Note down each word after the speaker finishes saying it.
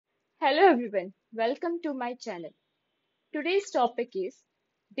Hello everyone, welcome to my channel. Today's topic is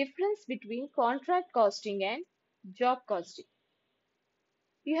difference between contract costing and job costing.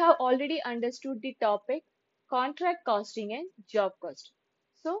 You have already understood the topic contract costing and job costing.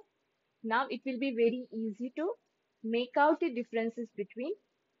 So now it will be very easy to make out the differences between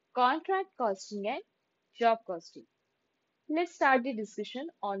contract costing and job costing. Let's start the discussion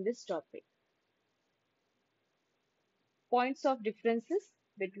on this topic. Points of differences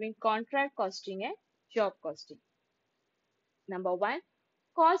between contract costing and job costing. Number one,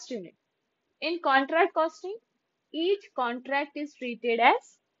 cost unit. In contract costing, each contract is treated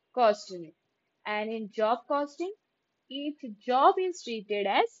as cost unit. And in job costing, each job is treated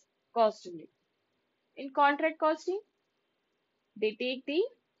as cost unit. In contract costing, they take the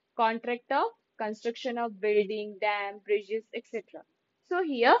contract of construction of building, dam, bridges, etc. So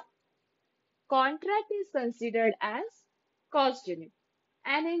here, contract is considered as cost unit.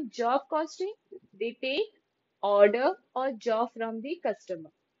 And in job costing, they take order or job from the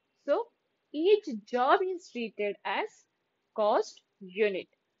customer. So each job is treated as cost unit.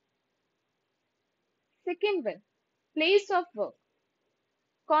 Second one, place of work.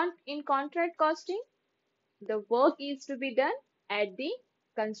 In contract costing, the work is to be done at the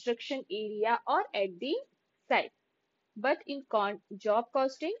construction area or at the site. But in job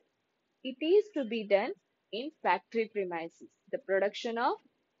costing, it is to be done in factory premises. The production of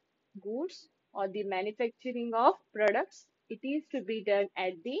goods or the manufacturing of products, it is to be done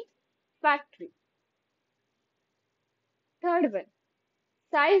at the factory. Third one,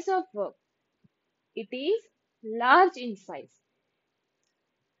 size of work. It is large in size.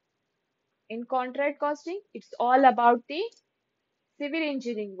 In contract costing, it's all about the civil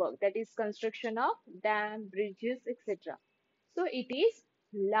engineering work, that is construction of dam, bridges, etc. So it is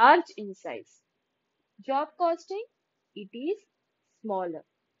large in size. Job costing, it is smaller.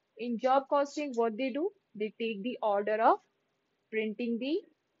 In job costing, what they do? They take the order of printing the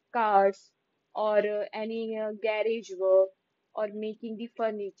cars or any garage work or making the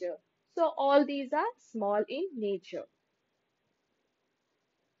furniture. So all these are small in nature.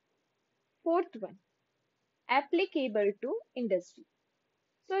 Fourth one, applicable to industry.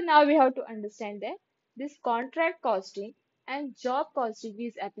 So now we have to understand that this contract costing and job costing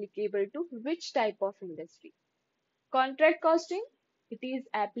is applicable to which type of industry. Contract costing, it is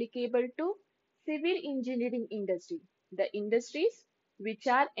applicable to civil engineering industry, the industries which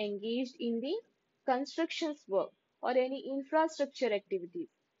are engaged in the constructions work or any infrastructure activities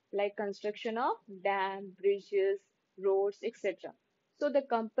like construction of dam, bridges, roads, etc. So the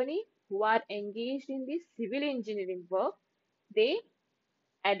company who are engaged in the civil engineering work, they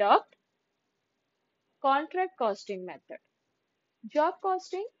adopt contract costing method. Job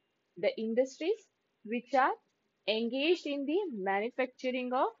costing, the industries which are engaged in the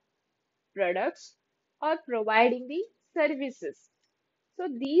manufacturing of products or providing the services. So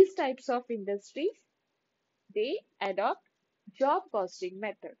these types of industries, they adopt job costing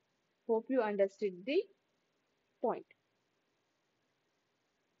method. Hope you understood the point.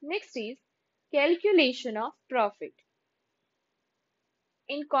 Next is calculation of profit.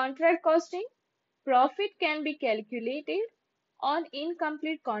 In contract costing, profit can be calculated on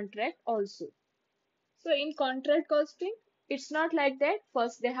incomplete contract also. So in contract costing, it's not like that.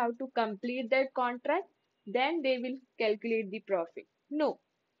 First they have to complete that contract, then they will calculate the profit. No,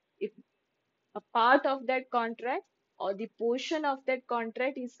 if a part of that contract or the portion of that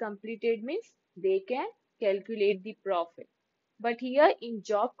contract is completed means they can calculate the profit. But here in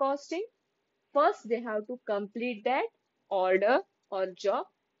job costing, first they have to complete that order or job,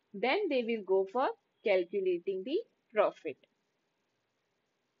 then they will go for calculating the profit.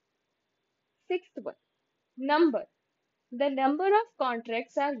 Sixth one, number. The number of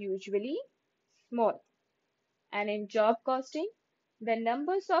contracts are usually small, and in job costing, the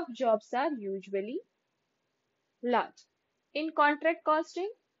numbers of jobs are usually large. In contract costing,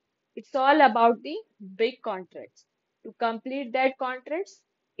 it's all about the big contracts. To complete that contracts,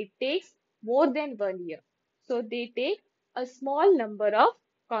 it takes more than 1 year. So they take a small number of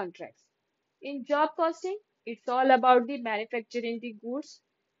contracts. In job costing, it's all about the manufacturing the goods,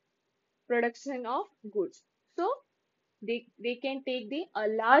 production of goods. So they can take a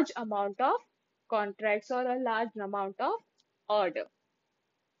large amount of contracts or a large amount of order.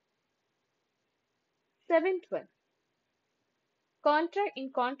 Seventh one,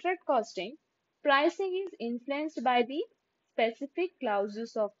 contract costing, pricing is influenced by the specific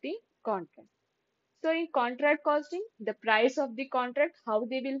clauses of the contract. So in contract costing, the price of the contract, how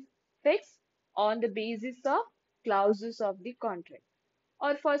they will fix on the basis of clauses of the contract.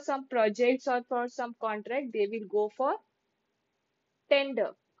 Or for some projects or for some contract, they will go for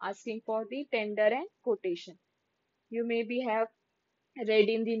tender asking for the tender and quotation. You maybe have read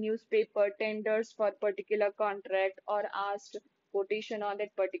in the newspaper tenders for particular contract or asked quotation on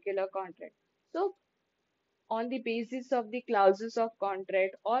that particular contract. So on the basis of the clauses of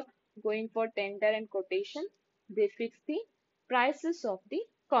contract or going for tender and quotation, they fix the prices of the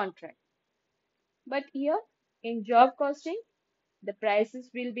contract. But here in job costing, the prices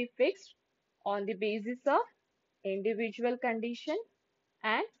will be fixed on the basis of individual condition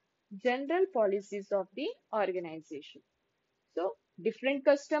and general policies of the organization. So different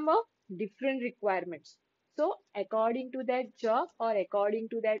customer, different requirements. So according to that job or according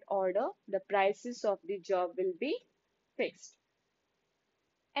to that order, the prices of the job will be fixed.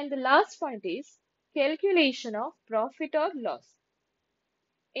 And the last point is calculation of profit or loss.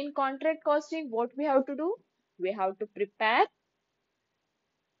 In contract costing, what we have to do? We have to prepare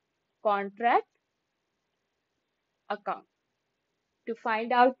contract account to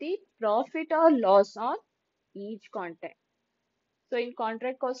find out the profit or loss on each contract. So in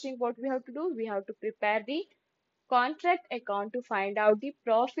contract costing, what we have to do? We have to prepare the contract account to find out the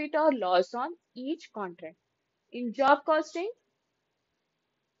profit or loss on each contract. In job costing,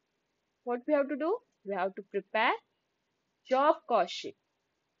 what we have to do? We have to prepare job cost sheet.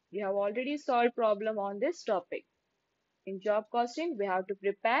 We have already solved problem on this topic. In job costing, we have to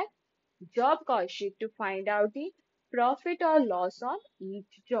prepare job cost sheet to find out the profit or loss on each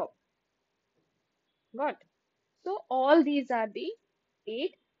job. Got? So all these are the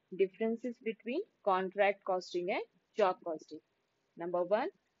 8 differences between contract costing and job costing. Number 1,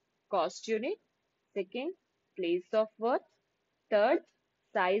 cost unit. Second, place of work. Third,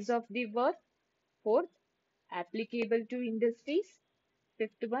 size of the work. Fourth, applicable to industries.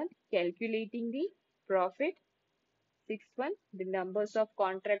 Fifth one, calculating the profit. Sixth one, the numbers of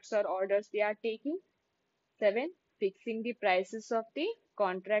contracts or orders they are taking. Seven, fixing the prices of the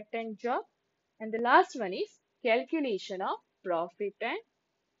contract and job. And the last one is calculation of profit and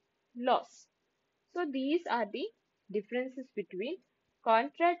loss. So these are the differences between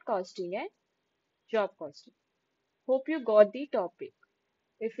contract costing and job costing. Hope you got the topic.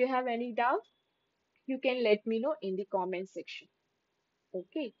 If you have any doubt, you can let me know in the comment section.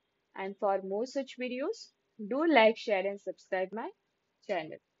 Okay. And for more such videos, do like, share and subscribe my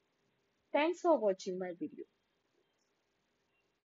channel. Thanks for watching my video.